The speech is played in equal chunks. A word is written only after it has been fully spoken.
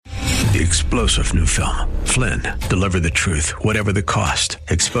The explosive new film, Flynn, deliver the truth, whatever the cost,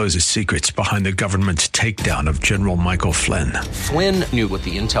 exposes secrets behind the government's takedown of General Michael Flynn. Flynn knew what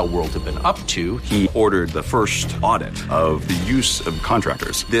the intel world had been up to. He ordered the first audit of the use of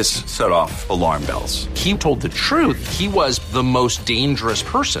contractors. This set off alarm bells. He told the truth. He was the most dangerous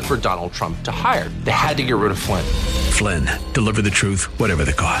person for Donald Trump to hire. They had to get rid of Flynn. Flynn, deliver the truth, whatever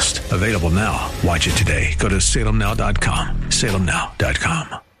the cost. Available now. Watch it today. Go to salemnow.com.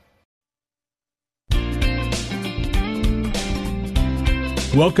 salemnow.com.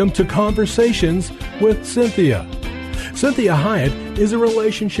 Welcome to Conversations with Cynthia. Cynthia Hiett is a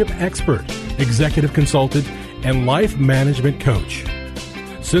relationship expert, executive consultant, and life management coach.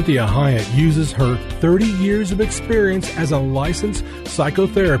 Cynthia Hiett uses her 30 years of experience as a licensed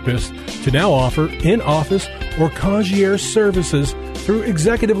psychotherapist to now offer in-office or concierge services through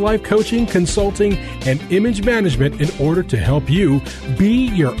executive life coaching, consulting, and image management in order to help you be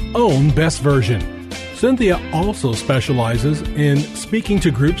your own best version. Cynthia also specializes in speaking to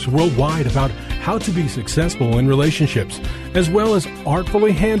groups worldwide about how to be successful in relationships, as well as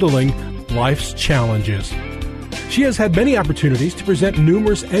artfully handling life's challenges. She has had many opportunities to present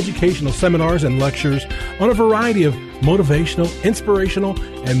numerous educational seminars and lectures on a variety of motivational, inspirational,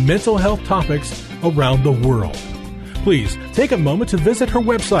 and mental health topics around the world. Please take a moment to visit her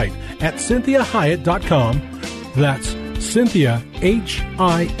website at CynthiaHiett.com. That's Cynthia,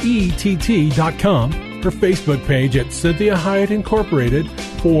 HIETT.com. Her Facebook page at Cynthia Hiett Incorporated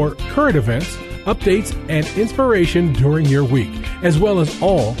for current events, updates, and inspiration during your week, as well as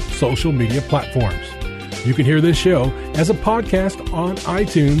all social media platforms. You can hear this show as a podcast on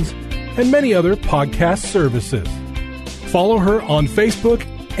iTunes and many other podcast services. Follow her on Facebook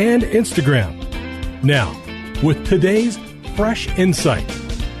and Instagram. Now, with today's fresh insight,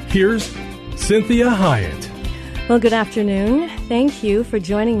 here's Cynthia Hiett. Well, good afternoon. Thank you for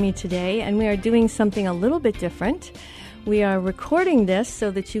joining me today, and we are doing something a little bit different. We are recording this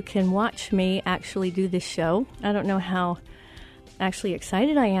so that you can watch me actually do this show. I don't know how actually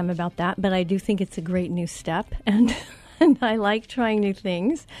excited I am about that, but I do think it's a great new step, and I like trying new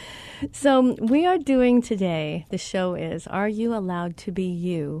things. So we are doing today, the show is, Are You Allowed to Be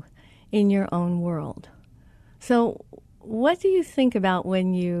You in Your Own World? So what do you think about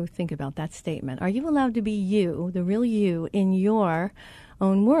when you think about that statement? Are you allowed to be you, the real you, in your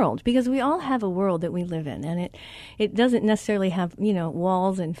own world? Because we all have a world that we live in, and it doesn't necessarily have,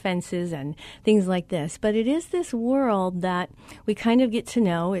 walls and fences and things like this, but it is this world that we kind of get to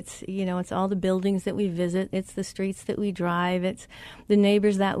know. It's, it's all the buildings that we visit. It's the streets that we drive. It's the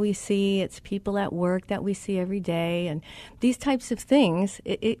neighbors that we see. It's people at work that we see every day. And these types of things,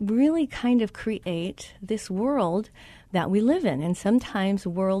 it really kind of create this world that we live in. And sometimes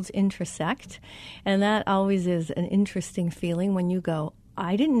worlds intersect, and that always is an interesting feeling when you go,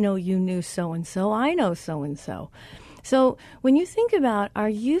 I didn't know you knew so-and-so, I know so-and-so. So when you think about, are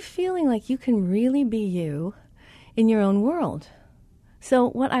you feeling like you can really be you in your own world? So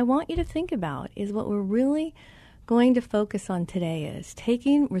what I want you to think about is what we're really going to focus on today is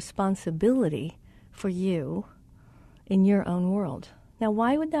taking responsibility for you in your own world. Now,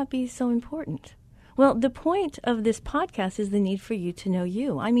 why would that be so important? Well, the point of this podcast is the need for you to know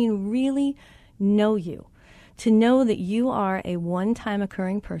you. I mean, really know you. To know that you are a one-time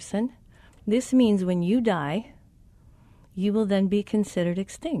occurring person. This means when you die, you will then be considered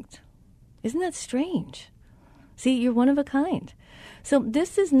extinct. Isn't that strange? See, you're one of a kind. So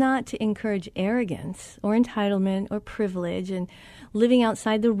this is not to encourage arrogance or entitlement or privilege and living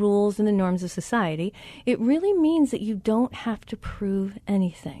outside the rules and the norms of society. It really means that you don't have to prove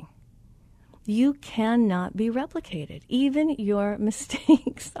anything. You cannot be replicated. Even your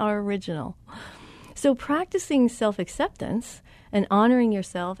mistakes are original. So practicing self-acceptance and honoring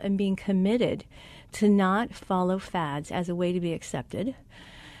yourself and being committed to not follow fads as a way to be accepted,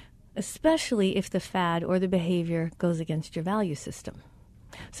 especially if the fad or the behavior goes against your value system.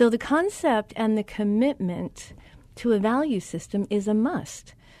 So the concept and the commitment to a value system is a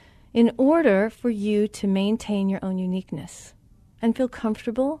must in order for you to maintain your own uniqueness and feel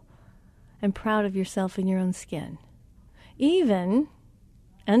comfortable and proud of yourself in your own skin, even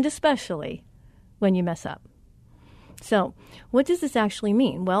and especially when you mess up. So what does this actually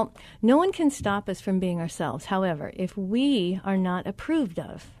mean? Well, no one can stop us from being ourselves. However, if we are not approved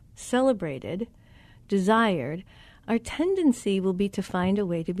of, celebrated, desired, our tendency will be to find a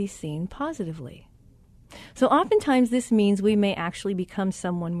way to be seen positively. So oftentimes this means we may actually become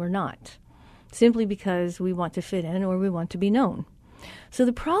someone we're not, simply because we want to fit in or we want to be known. So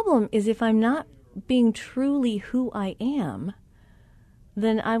the problem is if I'm not being truly who I am,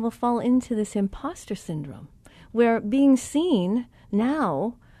 then I will fall into this imposter syndrome, where being seen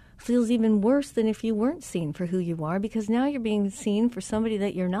now feels even worse than if you weren't seen for who you are, because now you're being seen for somebody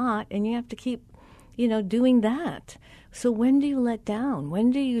that you're not, and you have to keep, doing that. So when do you let down?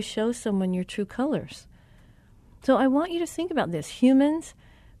 When do you show someone your true colors? So I want you to think about this. Humans,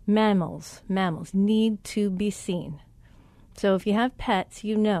 mammals need to be seen. So if you have pets,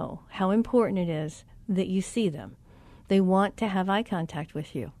 you know how important it is that you see them. They want to have eye contact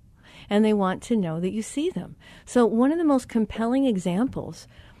with you, and they want to know that you see them. So one of the most compelling examples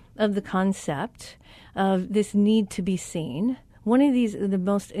of the concept of this need to be seen, one of the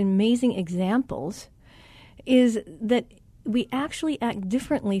most amazing examples is that we actually act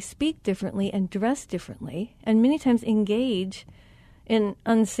differently, speak differently, and dress differently, and many times engage in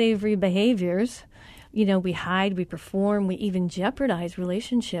unsavory behaviors. We hide, we perform, we even jeopardize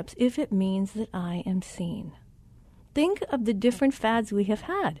relationships if it means that I am seen. Think of the different fads we have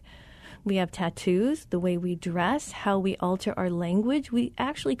had. We have tattoos, the way we dress, how we alter our language. We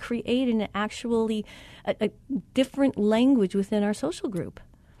actually create a different language within our social group.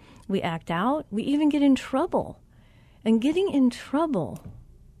 We act out. We even get in trouble. And getting in trouble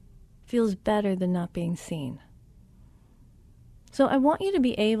feels better than not being seen. So I want you to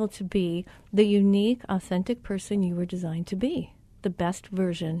be able to be the unique, authentic person you were designed to be, the best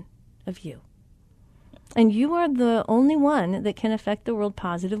version of you. And you are the only one that can affect the world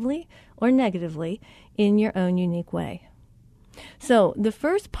positively or negatively in your own unique way. So the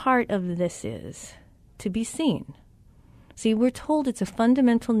first part of this is to be seen. See, we're told it's a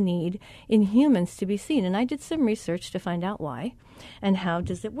fundamental need in humans to be seen. And I did some research to find out why and how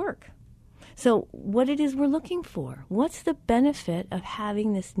does it work. So what it is we're looking for. What's the benefit of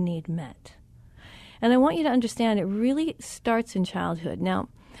having this need met? And I want you to understand it really starts in childhood. Now,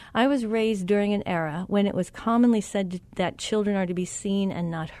 I was raised during an era when it was commonly said that children are to be seen and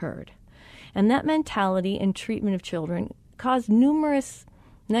not heard. And that mentality and treatment of children caused numerous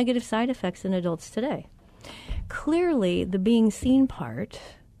negative side effects in adults today. Clearly, the being seen part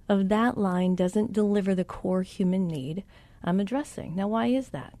of that line doesn't deliver the core human need I'm addressing. Now, why is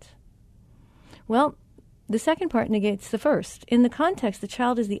that? Well, the second part negates the first. In the context, the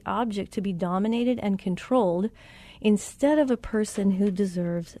child is the object to be dominated and controlled instead of a person who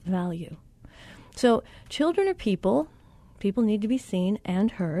deserves value. So children are people. People need to be seen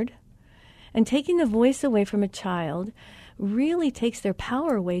and heard. And taking the voice away from a child really takes their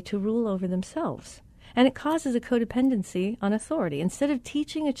power away to rule over themselves. And it causes a codependency on authority. Instead of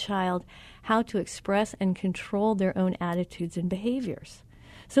teaching a child how to express and control their own attitudes and behaviors.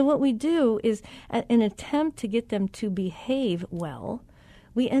 So what we do is, in an attempt to get them to behave well,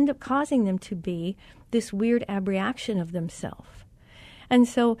 we end up causing them to be this weird abreaction of themselves. And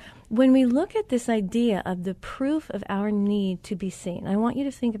so when we look at this idea of the proof of our need to be seen, I want you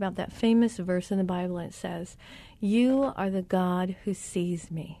to think about that famous verse in the Bible. And it says, "You are the God who sees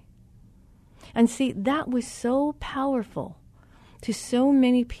me." And see, that was so powerful to so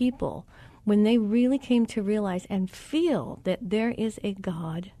many people when they really came to realize and feel that there is a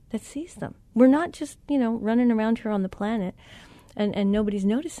God that sees them. We're not just, running around here on the planet and nobody's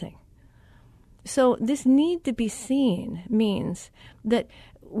noticing. So this need to be seen means that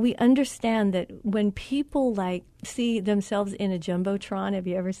we understand that when people see themselves in a Jumbotron, have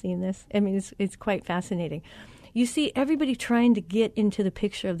you ever seen this? I mean, it's quite fascinating. You see everybody trying to get into the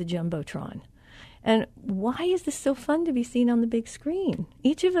picture of the Jumbotron. And why is this so fun to be seen on the big screen?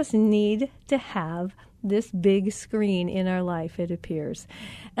 Each of us need to have this big screen in our life, it appears.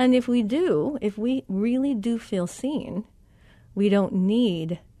 And if we really do feel seen, we don't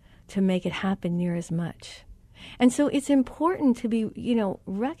need to make it happen near as much. And so it's important to be,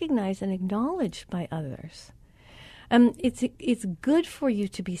 recognized and acknowledged by others. It's good for you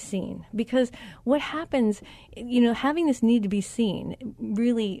to be seen, because what happens, having this need to be seen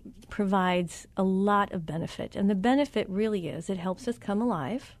really provides a lot of benefit. And the benefit really is it helps us come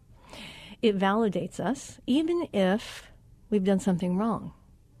alive. It validates us, even if we've done something wrong.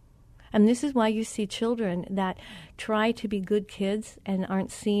 And this is why you see children that try to be good kids and aren't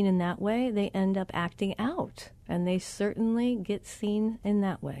seen in that way. They end up acting out, and they certainly get seen in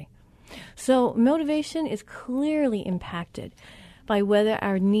that way. So motivation is clearly impacted by whether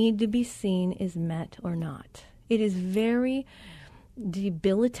our need to be seen is met or not. It is very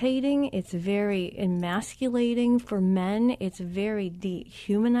debilitating. It's very emasculating for men. It's very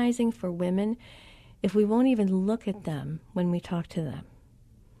dehumanizing for women if we won't even look at them when we talk to them.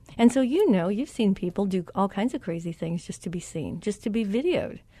 And so you've seen people do all kinds of crazy things just to be seen, just to be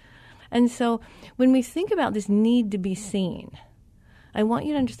videoed. And so when we think about this need to be seen, I want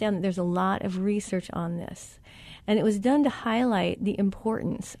you to understand that there's a lot of research on this. And it was done to highlight the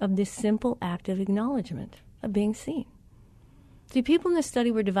importance of this simple act of acknowledgement, of being seen. The people in the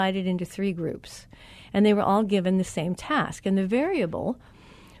study were divided into 3 groups, and they were all given the same task. And the variable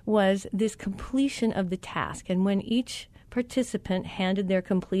was this completion of the task. And when each participant handed their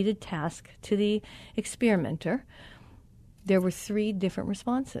completed task to the experimenter, there were 3 different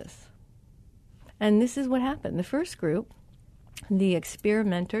responses. And this is what happened. The first group, the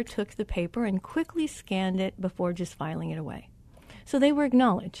experimenter took the paper and quickly scanned it before just filing it away. So they were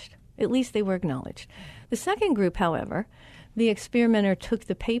acknowledged. At least they were acknowledged. The second group, however, the experimenter took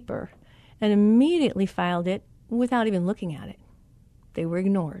the paper and immediately filed it without even looking at it. They were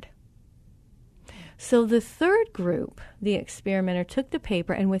ignored. So the third group, the experimenter took the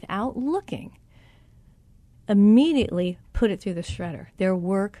paper and without looking, immediately put it through the shredder. Their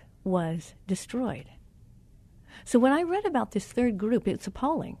work was destroyed. So when I read about this third group, it's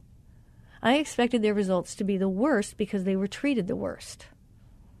appalling. I expected their results to be the worst because they were treated the worst.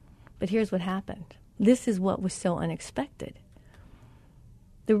 But here's what happened. This is what was so unexpected.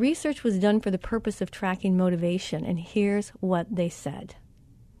 The research was done for the purpose of tracking motivation, and here's what they said.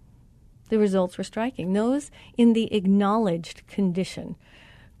 The results were striking. Those in the acknowledged condition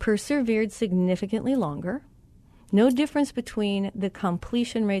persevered significantly longer. No difference between the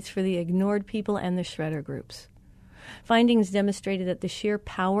completion rates for the ignored people and the shredder groups. Findings demonstrated that the sheer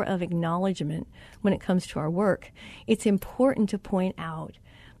power of acknowledgement when it comes to our work, it's important to point out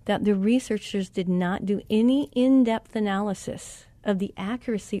that the researchers did not do any in-depth analysis of the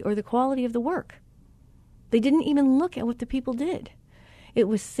accuracy or the quality of the work. They didn't even look at what the people did. It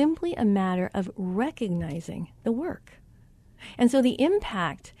was simply a matter of recognizing the work. And so the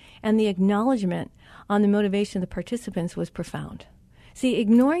impact and the acknowledgement on the motivation of the participants was profound. See,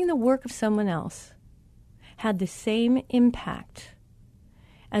 ignoring the work of someone else had the same impact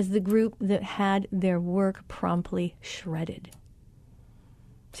as the group that had their work promptly shredded.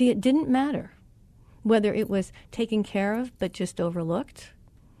 See, it didn't matter whether it was taken care of but just overlooked.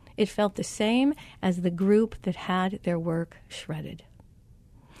 It felt the same as the group that had their work shredded.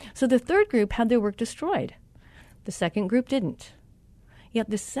 So the third group had their work destroyed. The second group didn't. Yet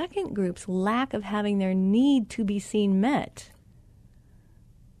the second group's lack of having their need to be seen met,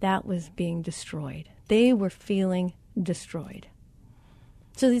 that was being destroyed. They were feeling destroyed.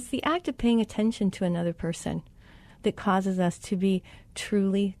 So it's the act of paying attention to another person that causes us to be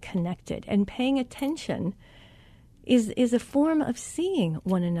truly connected. And paying attention is a form of seeing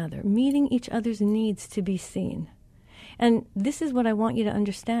one another, meeting each other's needs to be seen. And this is what I want you to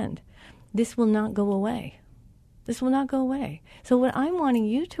understand. This will not go away. This will not go away. So what I'm wanting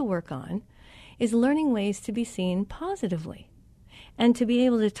you to work on is learning ways to be seen positively and to be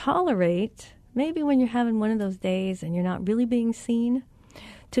able to tolerate, maybe when you're having one of those days and you're not really being seen,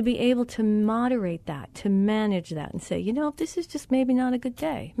 to be able to moderate that, to manage that and say, you know, this is just maybe not a good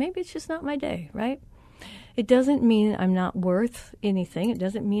day. Maybe it's just not my day, right? It doesn't mean I'm not worth anything. It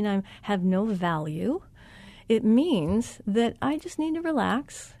doesn't mean I have no value. It means that I just need to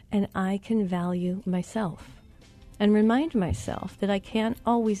relax and I can value myself and remind myself that I can't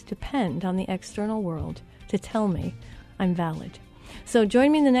always depend on the external world to tell me I'm valid. So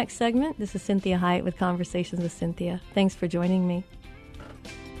join me in the next segment. This is Cynthia Hiett with Conversations with Cynthia. Thanks for joining me.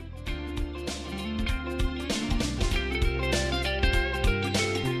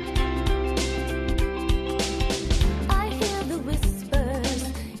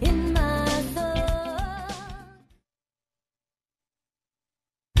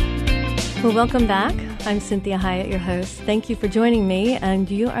 Well, welcome back. I'm Cynthia Hiett, your host. Thank you for joining me, and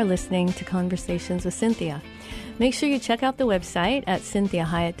you are listening to Conversations with Cynthia. Make sure you check out the website at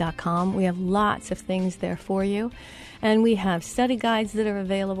cynthiahiett.com. We have lots of things there for you, and we have study guides that are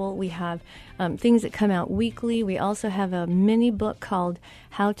available. We have things that come out weekly. We also have a mini book called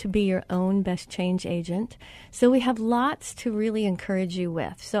How to Be Your Own Best Change Agent. So we have lots to really encourage you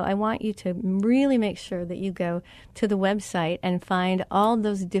with. So I want you to really make sure that you go to the website and find all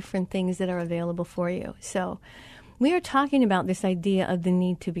those different things that are available for you. So we are talking about this idea of the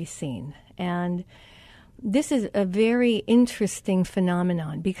need to be seen. And this is a very interesting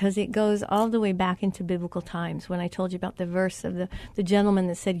phenomenon because it goes all the way back into biblical times when I told you about the verse of the gentleman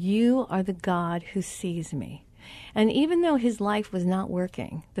that said, "You are the God who sees me." And even though his life was not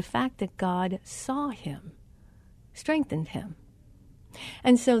working, the fact that God saw him strengthened him.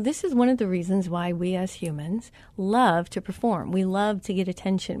 And so this is one of the reasons why we as humans love to perform. We love to get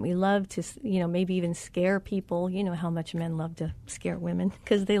attention. We love to, maybe even scare people. You know how much men love to scare women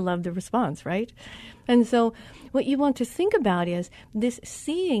because they love the response, right? And so what you want to think about is this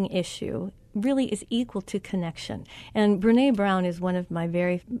seeing issue really is equal to connection. And Brené Brown is one of my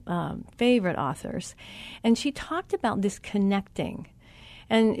very favorite authors. And she talked about this connecting.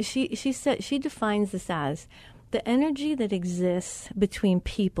 And she said, she defines this as the energy that exists between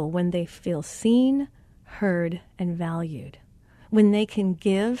people when they feel seen, heard, and valued, when they can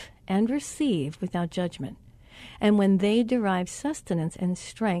give and receive without judgment, and when they derive sustenance and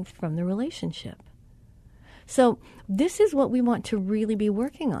strength from the relationship. So this is what we want to really be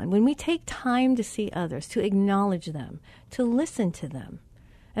working on. When we take time to see others, to acknowledge them, to listen to them,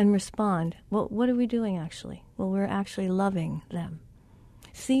 and respond, well, what are we doing actually? Well, we're actually loving them.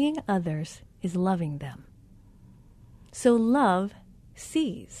 Seeing others is loving them. So love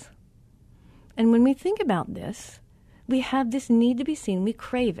sees. And when we think about this, we have this need to be seen. We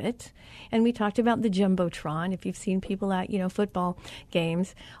crave it. And we talked about the Jumbotron. If you've seen people at, football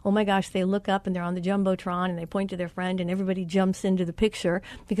games, oh my gosh, they look up and they're on the Jumbotron and they point to their friend and everybody jumps into the picture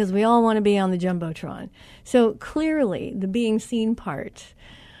because we all want to be on the Jumbotron. So clearly the being seen part,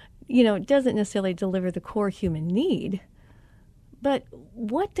 doesn't necessarily deliver the core human need. But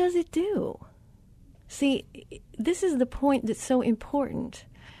what does it do? See, this is the point that's so important.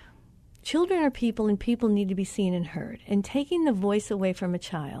 Children are people, and people need to be seen and heard. And taking the voice away from a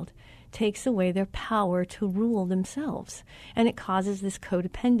child takes away their power to rule themselves. And it causes this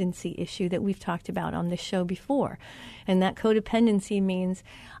codependency issue that we've talked about on this show before. And that codependency means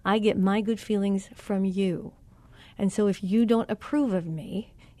I get my good feelings from you. And so if you don't approve of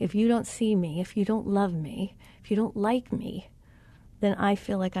me, if you don't see me, if you don't love me, if you don't like me, then I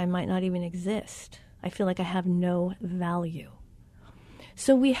feel like I might not even exist. I feel like I have no value.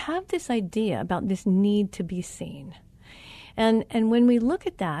 So we have this idea about this need to be seen. And when we look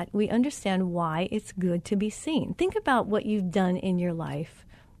at that, we understand why it's good to be seen. Think about what you've done in your life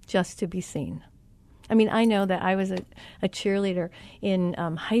just to be seen. I mean, I know that I was a cheerleader in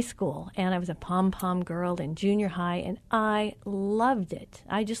high school, and I was a pom-pom girl in junior high, and I loved it.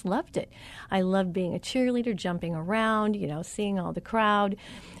 I just loved it. I loved being a cheerleader, jumping around, seeing all the crowd,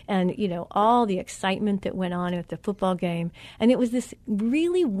 and, all the excitement that went on at the football game. And it was this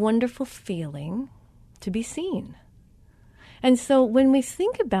really wonderful feeling to be seen. And so when we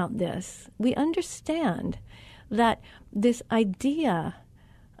think about this, we understand that this idea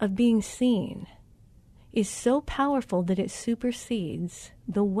of being seen is so powerful that it supersedes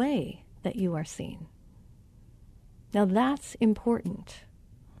the way that you are seen. Now that's important.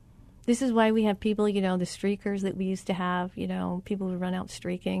 This is why we have people, the streakers that we used to have, people who run out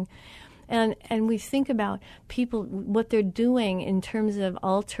streaking. And we think about people, what they're doing in terms of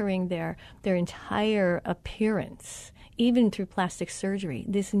altering their entire appearance, even through plastic surgery,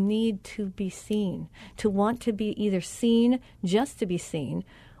 this need to be seen, to want to be either seen just to be seen,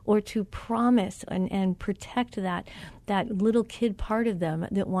 or to promise and protect that little kid part of them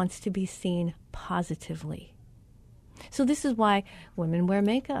that wants to be seen positively. So this is why women wear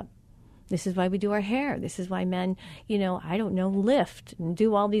makeup. This is why we do our hair. This is why men, lift and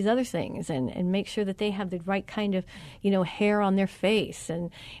do all these other things and make sure that they have the right kind of, hair on their face and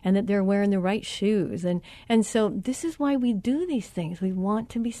that they're wearing the right shoes. And so this is why we do these things. We want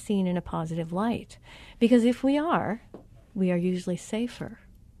to be seen in a positive light. Because if we are usually safer.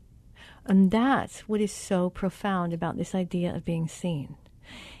 And that's what is so profound about this idea of being seen.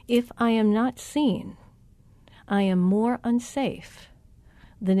 If I am not seen, I am more unsafe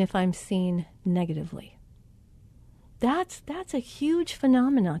than if I'm seen negatively. That's a huge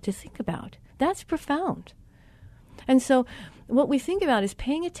phenomenon to think about. That's profound. And so what we think about is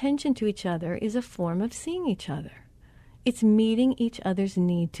paying attention to each other is a form of seeing each other. It's meeting each other's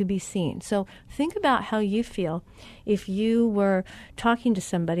need to be seen. So think about how you feel if you were talking to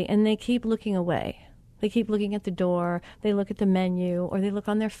somebody and they keep looking away. They keep looking at the door, they look at the menu, or they look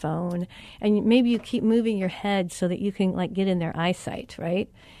on their phone, and maybe you keep moving your head so that you can get in their eyesight, right?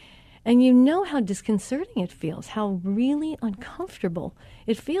 And you know how disconcerting it feels, how really uncomfortable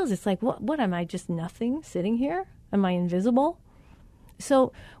it feels. It's like, what am I, just nothing sitting here? Am I invisible?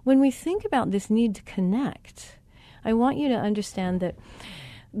 So when we think about this need to connect, I want you to understand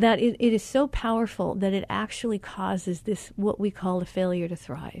that it is so powerful that it actually causes this, what we call a failure to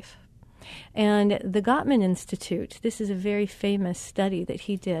thrive. And the Gottman Institute, this is a very famous study that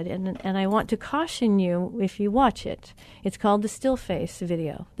he did, and I want to caution you if you watch it. It's called the Still Face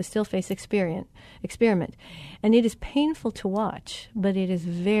video, the Still Face experiment. And it is painful to watch, but it is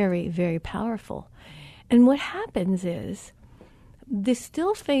very, very powerful. And what happens is the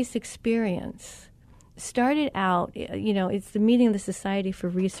Still Face experience started out, it's the meeting of the Society for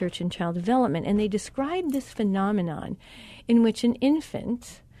Research in Child Development, and they described this phenomenon in which an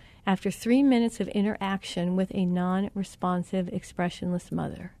infant, after 3 minutes of interaction with a non-responsive, expressionless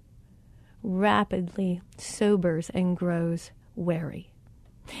mother, rapidly sobers and grows wary.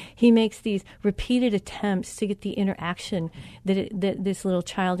 He makes these repeated attempts to get the interaction that this little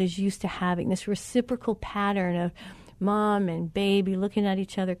child is used to having, this reciprocal pattern of mom and baby looking at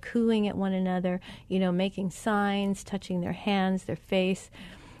each other, cooing at one another, making signs, touching their hands, their face.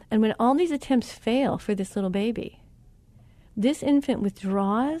 And when all these attempts fail for this little baby, this infant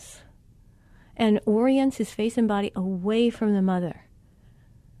withdraws and orients his face and body away from the mother.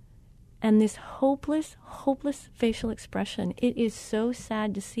 And this hopeless facial expression, it is so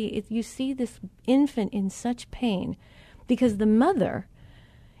sad to see. You see this infant in such pain because the mother,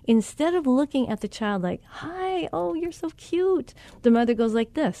 instead of looking at the child like, hi, oh, you're so cute, the mother goes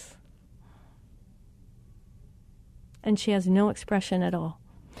like this. And she has no expression at all.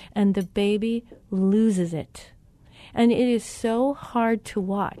 And the baby loses it. And it is so hard to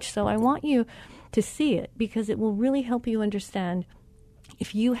watch. So I want you to see it because it will really help you understand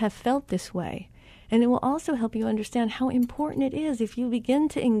if you have felt this way. And it will also help you understand how important it is if you begin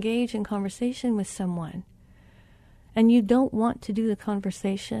to engage in conversation with someone and you don't want to do the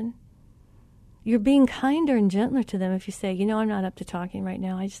conversation. You're being kinder and gentler to them if you say, I'm not up to talking right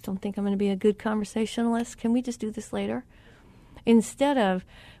now. I just don't think I'm going to be a good conversationalist. Can we just do this later? Instead of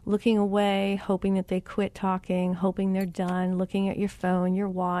looking away, hoping that they quit talking, hoping they're done, looking at your phone, your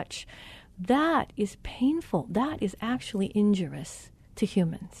watch. That is painful. That is actually injurious to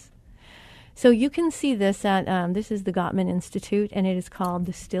humans. So you can see this at, this is the Gottman Institute, and it is called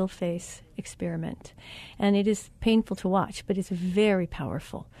the Still Face Experiment. And it is painful to watch, but it's very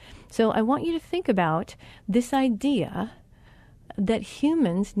powerful. So I want you to think about this idea that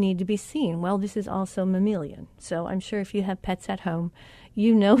humans need to be seen. Well, this is also mammalian. So I'm sure if you have pets at home,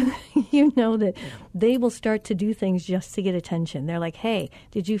 you know that they will start to do things just to get attention. They're like, hey,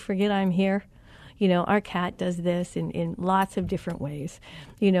 did you forget I'm here? Our cat does this in lots of different ways.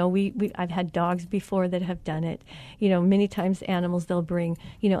 I've had dogs before that have done it. Many times animals, they'll bring,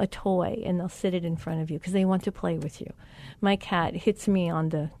 a toy and they'll sit it in front of you because they want to play with you. My cat hits me on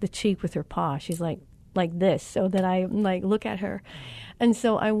the cheek with her paw. She's like this, so that I look at her. And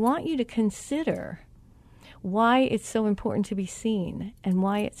so I want you to consider why it's so important to be seen and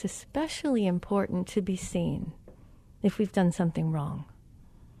why it's especially important to be seen if we've done something wrong.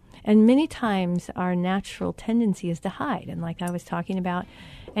 And many times our natural tendency is to hide. And like I was talking about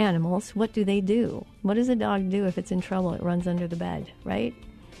animals, what do? What does a dog do if it's in trouble? It runs under the bed, right?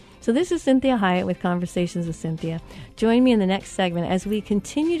 So this is Cynthia Hiett with Conversations with Cynthia. Join me in the next segment as we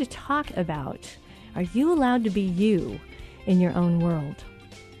continue to talk about, are you allowed to be you in your own world?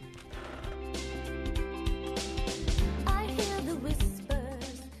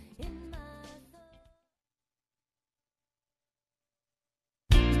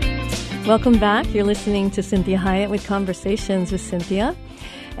 Welcome back. You're listening to Cynthia Hiett with Conversations with Cynthia.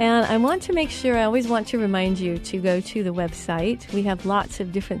 And I want to make sure, I always want to remind you to go to the website. We have lots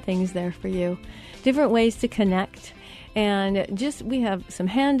of different things there for you, different ways to connect. And we have some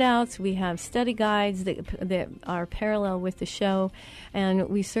handouts, we have study guides that are parallel with the show, and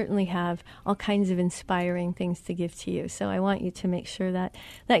we certainly have all kinds of inspiring things to give to you. So I want you to make sure that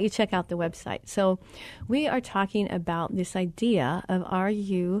you check out the website. So we are talking about this idea of, are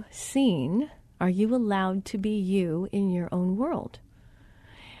you seen? Are you allowed to be you in your own world?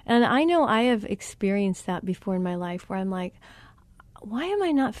 And I know I have experienced that before in my life where I'm like, why am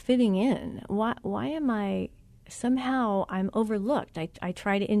I not fitting in? Why am I... Somehow I'm overlooked. I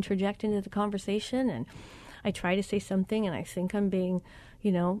try to interject into the conversation and I try to say something and I think I'm being,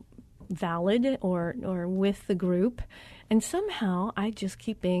 valid or with the group. And somehow I just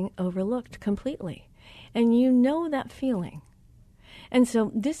keep being overlooked completely. And that feeling. And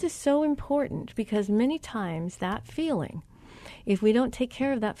so this is so important because many times that feeling, if we don't take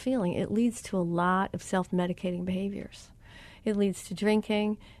care of that feeling, it leads to a lot of self-medicating behaviors. It leads to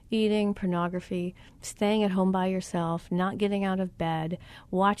drinking, eating, pornography, staying at home by yourself, not getting out of bed,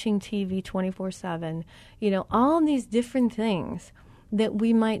 watching TV 24/7, all these different things that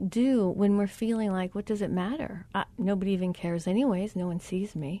we might do when we're feeling like, what does it matter? Nobody even cares anyways. No one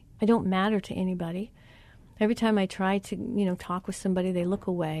sees me. I don't matter to anybody. Every time I try to, talk with somebody, they look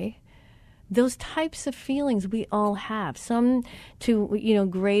away. Those types of feelings we all have, some to,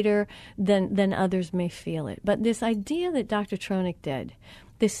 greater than others may feel it. But this idea that Dr. Tronick did,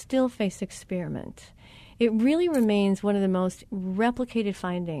 this still face experiment, it really remains one of the most replicated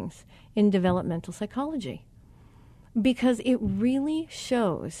findings in developmental psychology because it really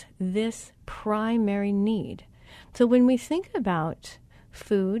shows this primary need. So when we think about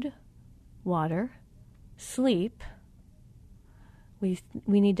food, water, sleep,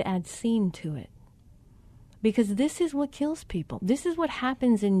 we need to add seen to it. Because this is what kills people. This is what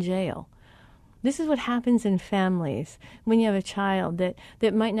happens in jail. This is what happens in families when you have a child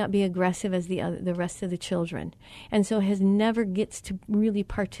that might not be aggressive as the rest of the children, and so never gets to really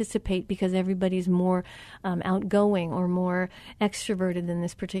participate because everybody's more outgoing or more extroverted than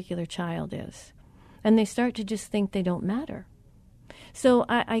this particular child is. And they start to just think they don't matter. So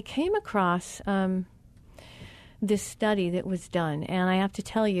I came across this study that was done, and I have to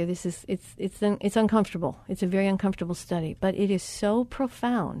tell you, it's uncomfortable. It's a very uncomfortable study, but it is so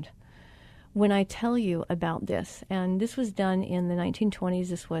profound when I tell you about this. And this was done in the 1920s.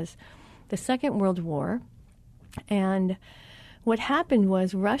 This was the Second World War. And what happened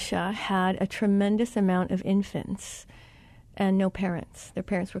was Russia had a tremendous amount of infants and no parents. Their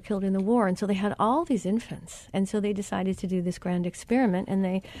parents were killed in the war, and so they had all these infants. And so they decided to do this grand experiment,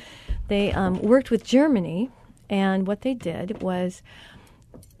 and they worked with Germany. And what they did was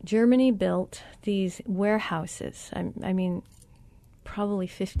Germany built these warehouses. I mean, probably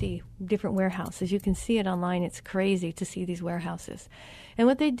 50 different warehouses. You can see it online. It's crazy to see these warehouses. And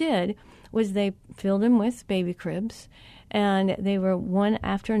what they did was they filled them with baby cribs, and they were one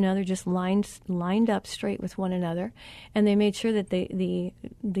after another, just lined up straight with one another. And they made sure that it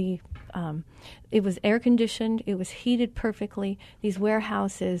was air conditioned, it was heated perfectly. These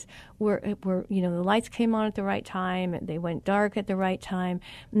warehouses were the lights came on at the right time, they went dark at the right time,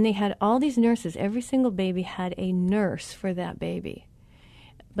 and they had all these nurses. Every single baby had a nurse for that baby.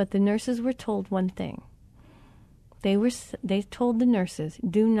 But the nurses were told one thing. They told the nurses,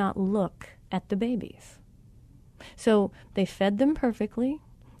 do not look at the babies. So they fed them perfectly.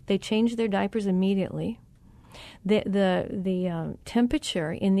 They changed their diapers immediately. The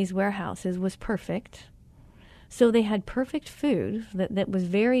temperature in these warehouses was perfect. So they had perfect food that was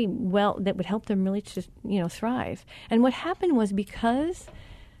very well, that would help them really just, thrive. And what happened was, because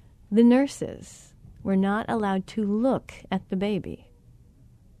the nurses were not allowed to look at the baby,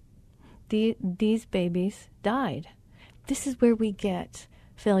 these babies died. This is where we get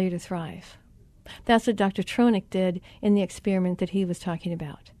failure to thrive. That's what Dr. Tronick did in the experiment that he was talking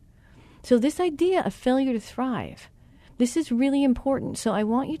about. So this idea of failure to thrive, this is really important. So I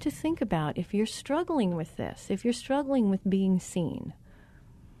want you to think about, if you're struggling with this, if you're struggling with being seen,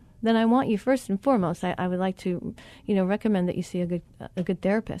 then I want you, first and foremost, I would like to, recommend that you see a good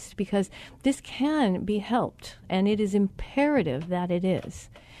therapist, because this can be helped, and it is imperative that it is.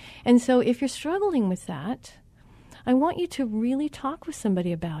 And so if you're struggling with that, I want you to really talk with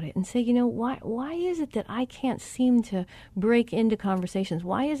somebody about it and say, why is it that I can't seem to break into conversations?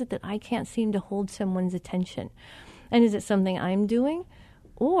 Why is it that I can't seem to hold someone's attention? And is it something I'm doing?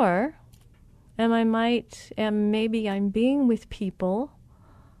 Or maybe I'm being with people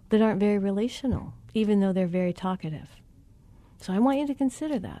that aren't very relational, even though they're very talkative. So I want you to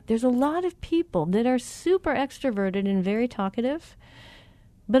consider that. There's a lot of people that are super extroverted and very talkative,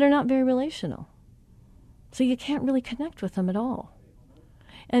 but are not very relational. So you can't really connect with them at all.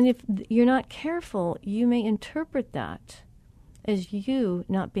 And if you're not careful, you may interpret that as you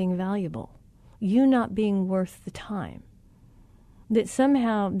not being valuable, you not being worth the time, that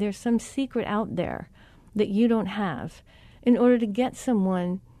somehow there's some secret out there that you don't have in order to get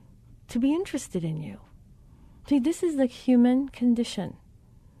someone to be interested in you. See, this is the human condition.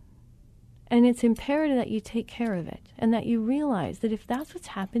 And it's imperative that you take care of it, and that you realize that if that's what's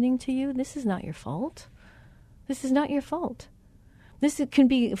happening to you, this is not your fault. This is not your fault. This can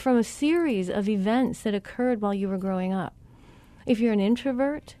be from a series of events that occurred while you were growing up. If you're an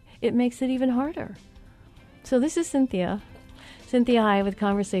introvert, it makes it even harder. So this is Cynthia High with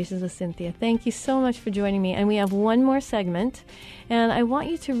Conversations with Cynthia. Thank you so much for joining me. And we have one more segment, and I want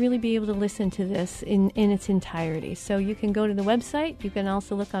you to really be able to listen to this in its entirety. So you can go to the website. You can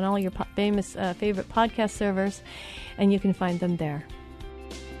also look on all your favorite podcast servers, and you can find them there.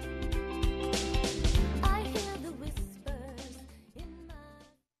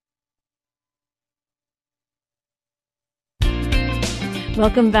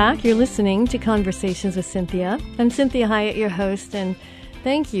 Welcome back. You're listening to Conversations with Cynthia. I'm Cynthia Hyatt, your host, and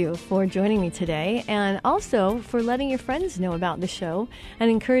thank you for joining me today, and also for letting your friends know about the show and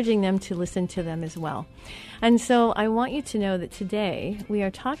encouraging them to listen to them as well. And so I want you to know that today we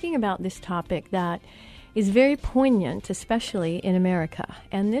are talking about this topic that is very poignant, especially in America,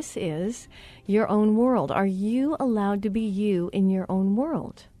 and this is your own world. Are you allowed to be you in your own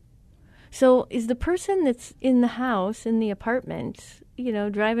world? So is the person that's in the house, in the apartment,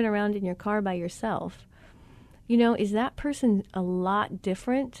 driving around in your car by yourself, is that person a lot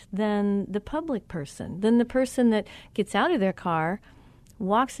different than the public person, than the person that gets out of their car,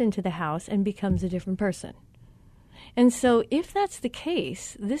 walks into the house, and becomes a different person? And so if that's the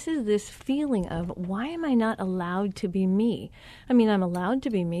case, this is this feeling of, why am I not allowed to be me? I mean, I'm allowed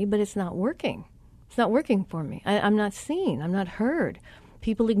to be me, but it's not working. It's not working for me. I'm not seen. I'm not heard.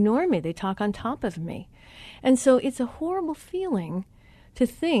 People ignore me. They talk on top of me. And so it's a horrible feeling to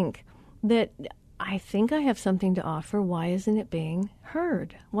think that I think I have something to offer. Why isn't it being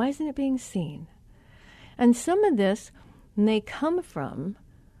heard? Why isn't it being seen? And some of this may come from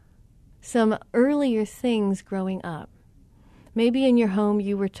some earlier things growing up. Maybe in your home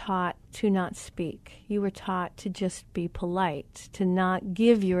you were taught to not speak. You were taught to just be polite, to not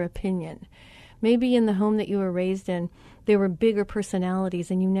give your opinion. Maybe in the home that you were raised in, there were bigger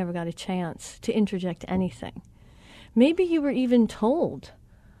personalities and you never got a chance to interject anything. Maybe you were even told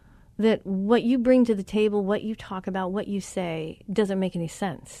that what you bring to the table, what you talk about, what you say, doesn't make any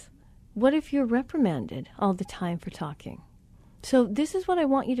sense. What if you're reprimanded all the time for talking? So this is what I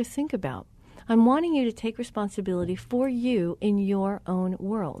want you to think about. I'm wanting you to take responsibility for you in your own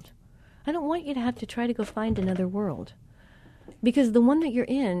world. I don't want you to have to try to go find another world, because the one that you're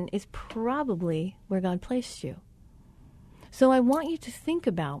in is probably where God placed you. So I want you to think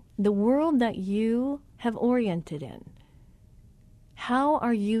about the world that you have oriented in. How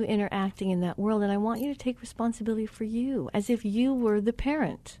are you interacting in that world? And I want you to take responsibility for you as if you were the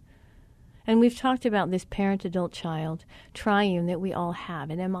parent. And we've talked about this parent-adult-child triune that we all have.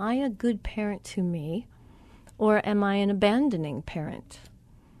 And am I a good parent to me, or am I an abandoning parent?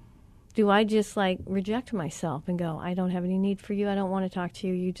 Do I just reject myself and go, I don't have any need for you, I don't want to talk to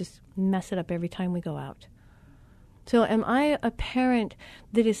you, you just mess it up every time we go out? So am I a parent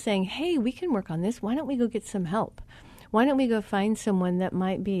that is saying, hey, we can work on this, why don't we go get some help? Why don't we go find someone that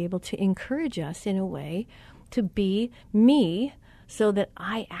might be able to encourage us in a way to be me, so that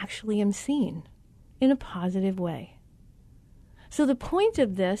I actually am seen in a positive way? So the point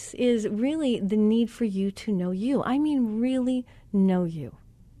of this is really the need for you to know you. I mean, really know you.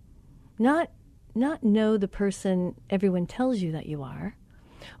 Not know the person everyone tells you that you are,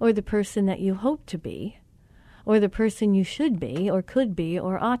 or the person that you hope to be, or the person you should be, or could be,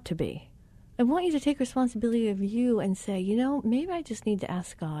 or ought to be. I want you to take responsibility of you and say, maybe I just need to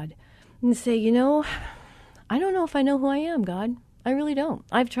ask God and say, I don't know if I know who I am, God. I really don't.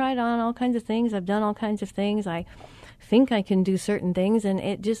 I've tried on all kinds of things. I've done all kinds of things. I think I can do certain things, and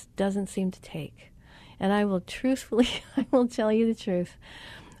it just doesn't seem to take. And I will tell you the truth.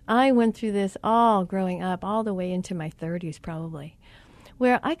 I went through this all growing up, all the way into my 30s probably,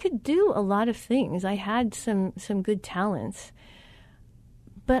 where I could do a lot of things. I had some good talents,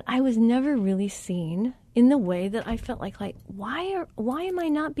 but I was never really seen in the way that I felt like why am I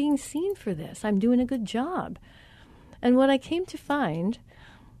not being seen for this? I'm doing a good job. And what I came to find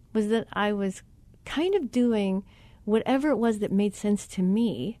was that I was kind of doing whatever it was that made sense to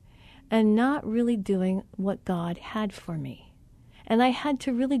me and not really doing what God had for me. And I had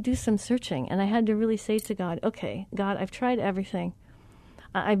to really do some searching, and I had to really say to God, okay, God, I've tried everything.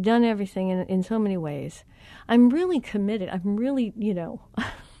 I've done everything in so many ways. I'm really committed. I'm really,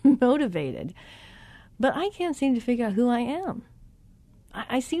 motivated. But I can't seem to figure out who I am.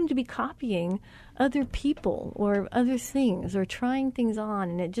 I seem to be copying other people or other things or trying things on,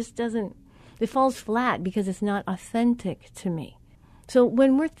 and it just doesn't, it falls flat because it's not authentic to me. So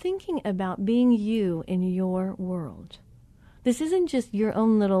when we're thinking about being you in your world, this isn't just your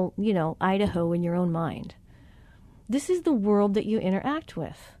own little, Idaho in your own mind. This is the world that you interact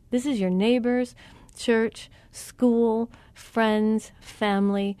with. This is your neighbors, church, school, friends,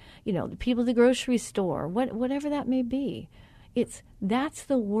 family, the people at the grocery store, whatever that may be. That's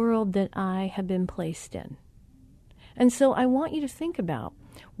the world that I have been placed in. And so I want you to think about,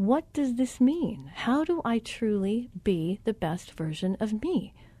 what does this mean? How do I truly be the best version of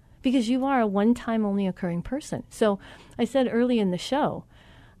me? Because you are a one-time only occurring person. So I said early in the show,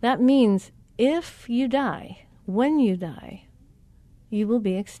 that means if you die, when you die, you will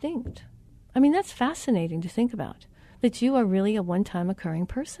be extinct. I mean, that's fascinating to think about, that you are really a one-time occurring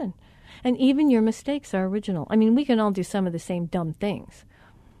person. And even your mistakes are original. I mean, we can all do some of the same dumb things,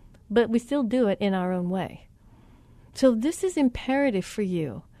 but we still do it in our own way. So this is imperative for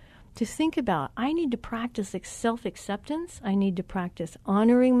you to think about. I need to practice self-acceptance. I need to practice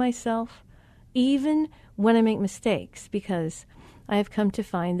honoring myself, even when I make mistakes, because I have come to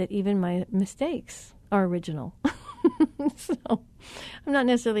find that even my mistakes are original. So I'm not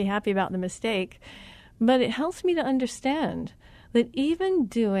necessarily happy about the mistake, but it helps me to understand that even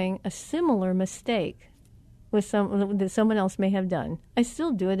doing a similar mistake with that someone else may have done, I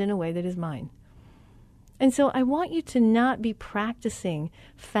still do it in a way that is mine. And so I want you to not be practicing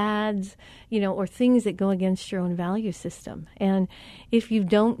fads, or things that go against your own value system. And if you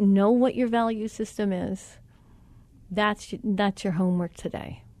don't know what your value system is, that's your homework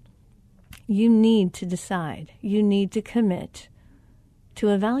today. You need to decide. You need to commit to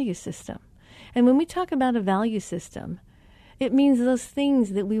a value system. And when we talk about a value system, it means those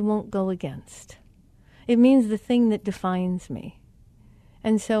things that we won't go against. It means the thing that defines me.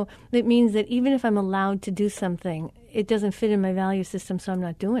 And so it means that even if I'm allowed to do something, it doesn't fit in my value system, so I'm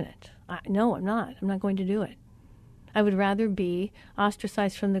not doing it. No, I'm not. I'm not going to do it. I would rather be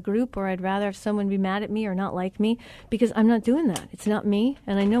ostracized from the group, or I'd rather have someone be mad at me or not like me, because I'm not doing that. It's not me,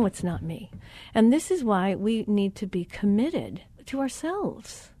 and I know it's not me. And this is why we need to be committed to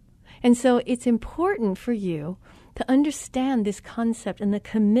ourselves. And so it's important for you to understand this concept and the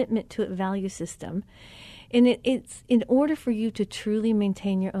commitment to a value system. And it's in order for you to truly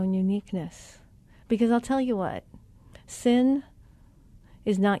maintain your own uniqueness. Because I'll tell you what, sin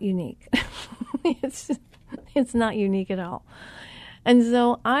is not unique. It's not unique at all. And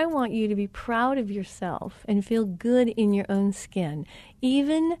so I want you to be proud of yourself and feel good in your own skin,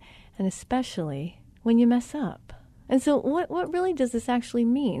 even and especially when you mess up. And so what really does this actually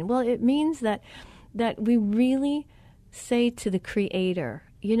mean? Well, it means that we really say to the Creator,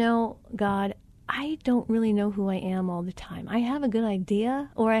 you know, God, I don't really know who I am all the time. I have a good idea,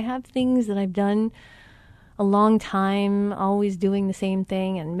 or I have things that I've done a long time, always doing the same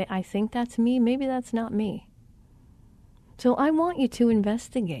thing, and I think that's me. Maybe that's not me. So I want you to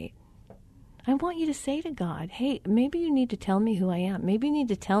investigate. I want you to say to God, hey, maybe you need to tell me who I am. Maybe you need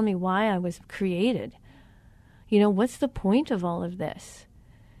to tell me why I was created. You know, what's the point of all of this?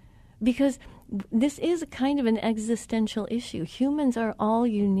 Because this is a kind of an existential issue. Humans are all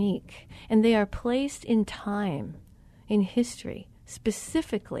unique, and they are placed in time, in history,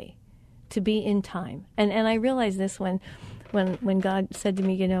 specifically to be in time. And I realized this when God said to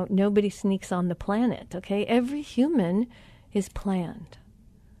me, you know, nobody sneaks on the planet, okay? Every human is planned.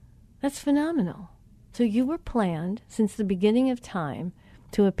 That's phenomenal. So you were planned since the beginning of time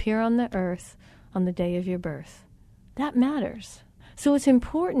to appear on the earth on the day of your birth. That matters. So it's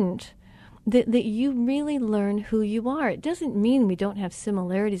important that you really learn who you are. It doesn't mean we don't have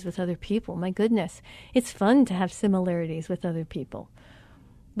similarities with other people. My goodness, it's fun to have similarities with other people,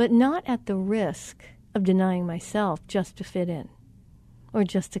 but not at the risk of denying myself just to fit in or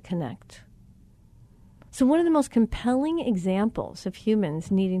just to connect. So one of the most compelling examples of humans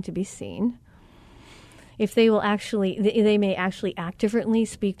needing to be seen, if they may actually act differently,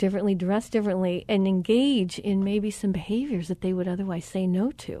 speak differently, dress differently, and engage in maybe some behaviors that they would otherwise say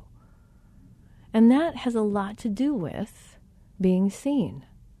no to. And that has a lot to do with being seen.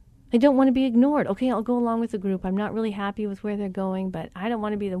 I don't want to be ignored. Okay, I'll go along with the group. I'm not really happy with where they're going, but I don't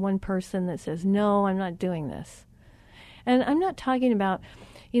want to be the one person that says, no, I'm not doing this. And I'm not talking about,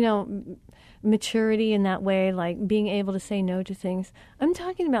 you know, maturity in that way, like being able to say no to things. I'm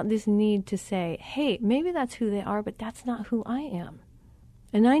talking about this need to say, hey, maybe that's who they are, but that's not who I am.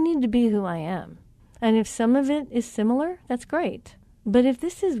 And I need to be who I am. And if some of it is similar, that's great. But if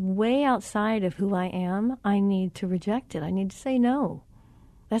this is way outside of who I am, I need to reject it. I need to say no.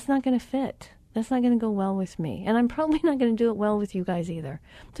 That's not going to fit. That's not going to go well with me. And I'm probably not going to do it well with you guys either.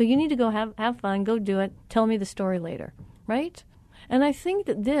 So you need to go have fun, go do it, tell me the story later, right? And I think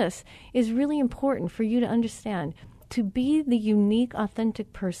that this is really important for you to understand, to be the unique,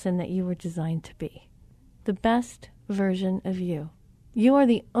 authentic person that you were designed to be, the best version of you. You are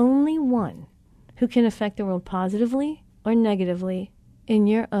the only one who can affect the world positively or negatively in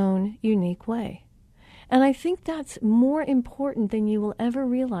your own unique way. And I think that's more important than you will ever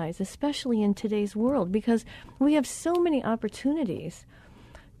realize, especially in today's world, because we have so many opportunities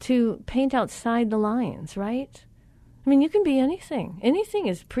to paint outside the lines, right? I mean, you can be anything. Anything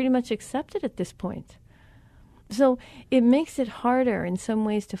is pretty much accepted at this point. So it makes it harder in some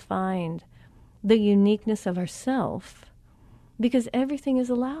ways to find the uniqueness of ourself because everything is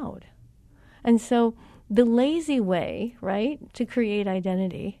allowed. And so the lazy way, right, to create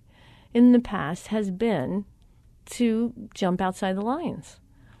identity in the past has been to jump outside the lines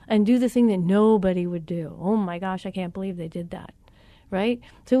and do the thing that nobody would do. Oh my gosh, I can't believe they did that, right?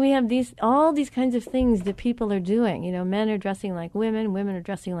 So we have all these kinds of things that people are doing. You know, men are dressing like women, women are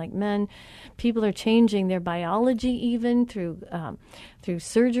dressing like men. People are changing their biology even through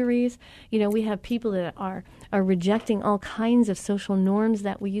surgeries. You know, we have people that are rejecting all kinds of social norms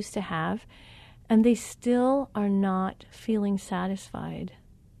that we used to have, and they still are not feeling satisfied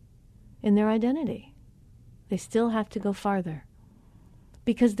in their identity. They still have to go farther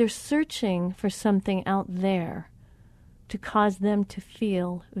because they're searching for something out there to cause them to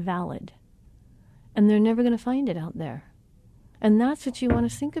feel valid. And they're never going to find it out there. And that's what you want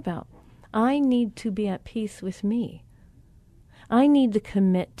to think about. I need to be at peace with me. I need to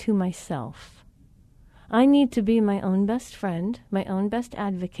commit to myself. I need to be my own best friend, my own best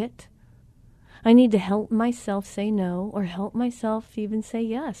advocate. I need to help myself say no or help myself even say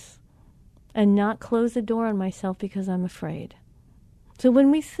yes. and not close the door on myself because I'm afraid. So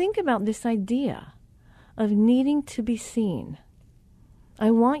when we think about this idea of needing to be seen,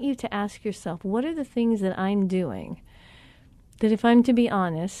 I want you to ask yourself, what are the things that I'm doing that, if I'm to be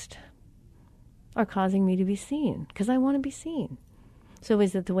honest, are causing me to be seen? Because I want to be seen. So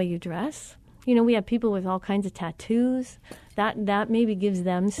is it the way you dress? You know, we have people with all kinds of tattoos. That maybe gives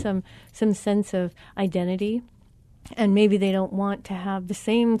them some sense of identity. And maybe they don't want to have the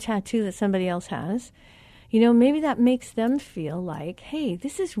same tattoo that somebody else has. You know, maybe that makes them feel like, hey,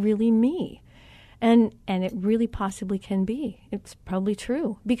 this is really me. And it really possibly can be. It's probably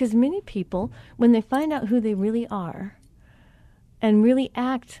true. Because many people, when they find out who they really are and really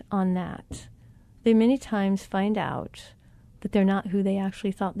act on that, they many times find out that they're not who they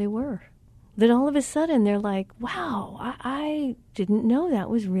actually thought they were. That all of a sudden they're like, wow, I didn't know that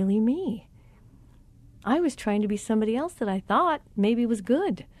was really me. I was trying to be somebody else that I thought maybe was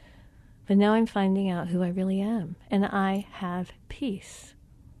good. But now I'm finding out who I really am. And I have peace.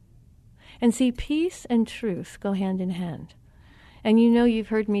 And see, peace and truth go hand in hand. And you know, you've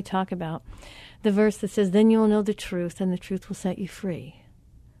heard me talk about the verse that says, then you'll know the truth and the truth will set you free.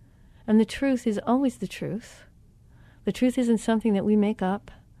 And the truth is always the truth. The truth isn't something that we make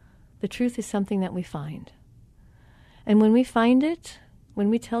up. The truth is something that we find. And when we find it, when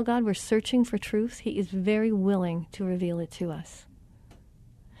we tell God we're searching for truth, He is very willing to reveal it to us.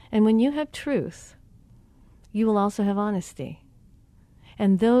 And when you have truth, you will also have honesty.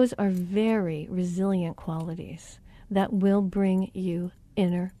 And those are very resilient qualities that will bring you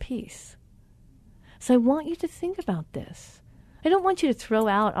inner peace. So I want you to think about this. I don't want you to throw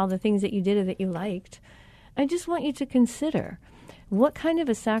out all the things that you did or that you liked. I just want you to consider, what kind of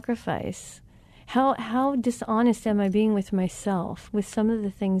a sacrifice, how dishonest am I being with myself with some of the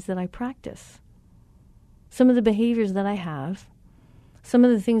things that I practice? Some of the behaviors that I have, some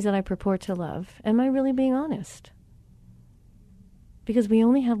of the things that I purport to love. Am I really being honest? Because we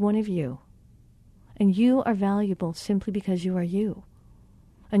only have one of you. And you are valuable simply because you are you.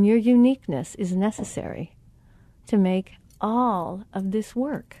 And your uniqueness is necessary to make all of this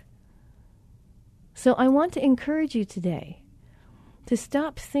work. So I want to encourage you today to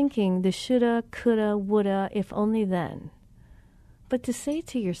stop thinking the shoulda, coulda, woulda, if only then. But to say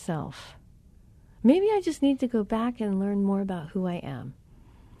to yourself, maybe I just need to go back and learn more about who I am.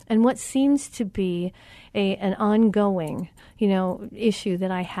 And what seems to be an ongoing, issue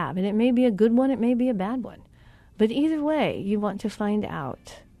that I have. And it may be a good one, it may be a bad one. But either way, you want to find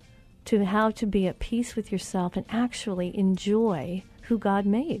out how to be at peace with yourself and actually enjoy who God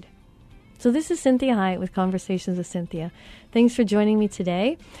made. So this is Cynthia Hiett with Conversations with Cynthia. Thanks for joining me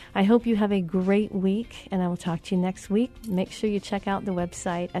today. I hope you have a great week, and I will talk to you next week. Make sure you check out the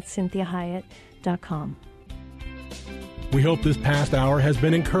website at CynthiaHiett.com. We hope this past hour has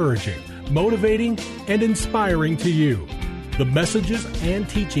been encouraging, motivating, and inspiring to you. The messages and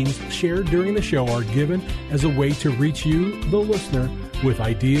teachings shared during the show are given as a way to reach you, the listener, with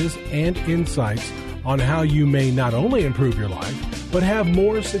ideas and insights on how you may not only improve your life, but have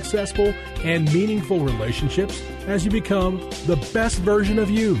more successful and meaningful relationships as you become the best version of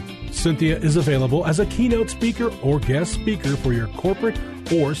you. Cynthia is available as a keynote speaker or guest speaker for your corporate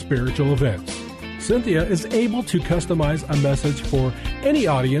or spiritual events. Cynthia is able to customize a message for any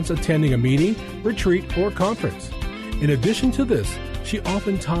audience attending a meeting, retreat, or conference. In addition to this, she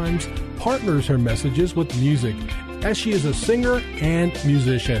oftentimes partners her messages with music, as she is a singer and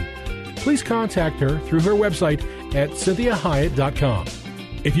musician. Please contact her through her website at CynthiaHiett.com.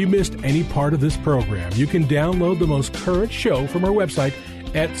 If you missed any part of this program, you can download the most current show from her website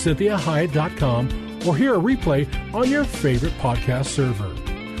at CynthiaHiett.com or hear a replay on your favorite podcast server.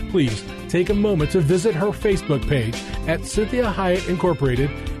 Please take a moment to visit her Facebook page at Cynthia Hiett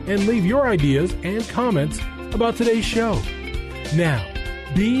Incorporated and leave your ideas and comments about today's show. Now,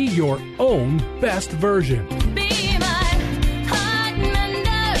 be your own best version.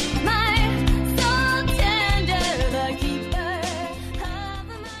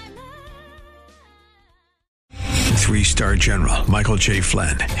 Three-star General Michael J.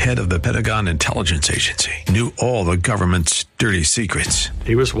 Flynn, head of the Pentagon Intelligence Agency, knew all the government's dirty secrets.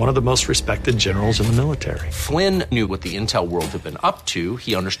 He was one of the most respected generals in the military. Flynn knew what the intel world had been up to.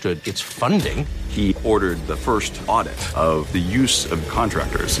 He understood its funding. He ordered the first audit of the use of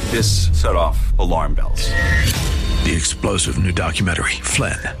contractors. This set off alarm bells. The explosive new documentary,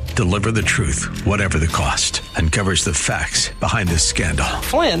 Flynn, Deliver the Truth, Whatever the Cost, uncovers the facts behind this scandal.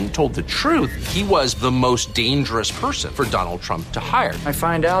 Flynn told the truth. He was the most dangerous person for Donald Trump to hire. I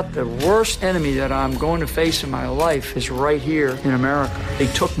find out the worst enemy that I'm going to face in my life is right here in America. They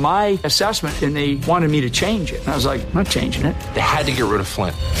took my assessment and they wanted me to change it. And I was like, I'm not changing it. They had to get rid of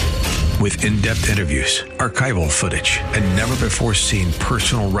Flynn. With in-depth interviews, archival footage, and never-before-seen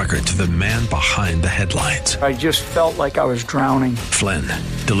personal records of the man behind the headlines. I just felt like I was drowning. Flynn,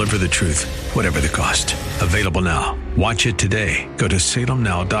 deliver the truth, whatever the cost. Available now. Watch it today. Go to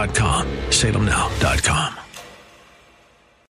salemnow.com. salemnow.com.